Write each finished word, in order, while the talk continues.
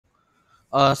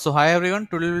So hi everyone.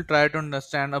 Today we'll try to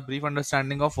understand a brief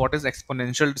understanding of what is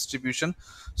exponential distribution.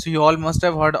 So you all must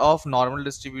have heard of normal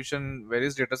distribution,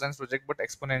 various data science project, but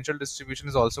exponential distribution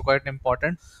is also quite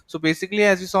important. So basically,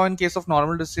 as you saw in case of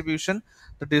normal distribution,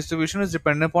 the distribution is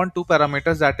dependent upon two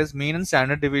parameters, that is mean and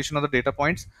standard deviation of the data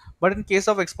points. But in case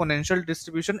of exponential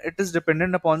distribution, it is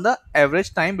dependent upon the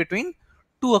average time between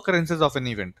two occurrences of an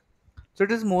event. So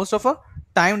it is most of a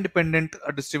time dependent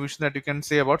distribution that you can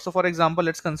say about. So for example,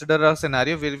 let's consider a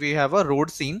scenario where we have a road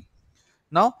scene.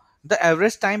 Now the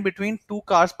average time between two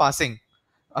cars passing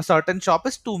a certain shop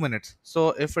is 2 minutes.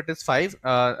 So if it is five,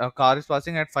 a car is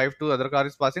passing at five, two other car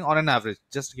is passing on an average,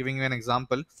 just giving you an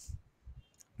example.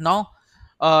 Now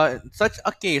such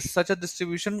a case, such a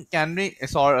distribution can be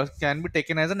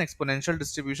taken as an exponential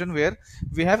distribution, where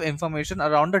we have information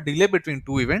around the delay between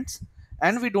two events,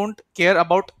 and we don't care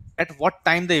about at what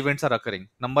time the events are occurring.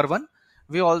 Number one,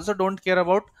 we also don't care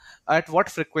about at what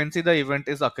frequency the event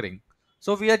is occurring.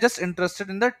 So we are just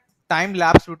interested in the time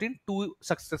lapse between two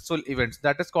successful events.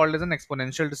 That is called as an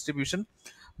exponential distribution.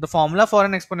 The formula for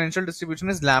an exponential distribution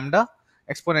is lambda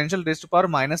exponential raised to power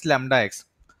minus lambda x.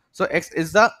 So x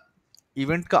is the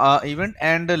event,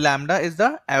 and lambda is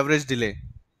the average delay.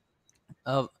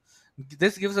 uh,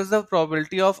 this gives us the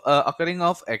probability of occurring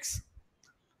of x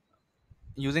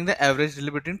using the average delay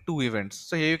between two events.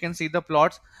 So here you can see the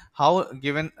plots, how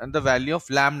given the value of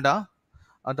lambda,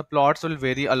 the plots will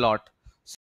vary a lot.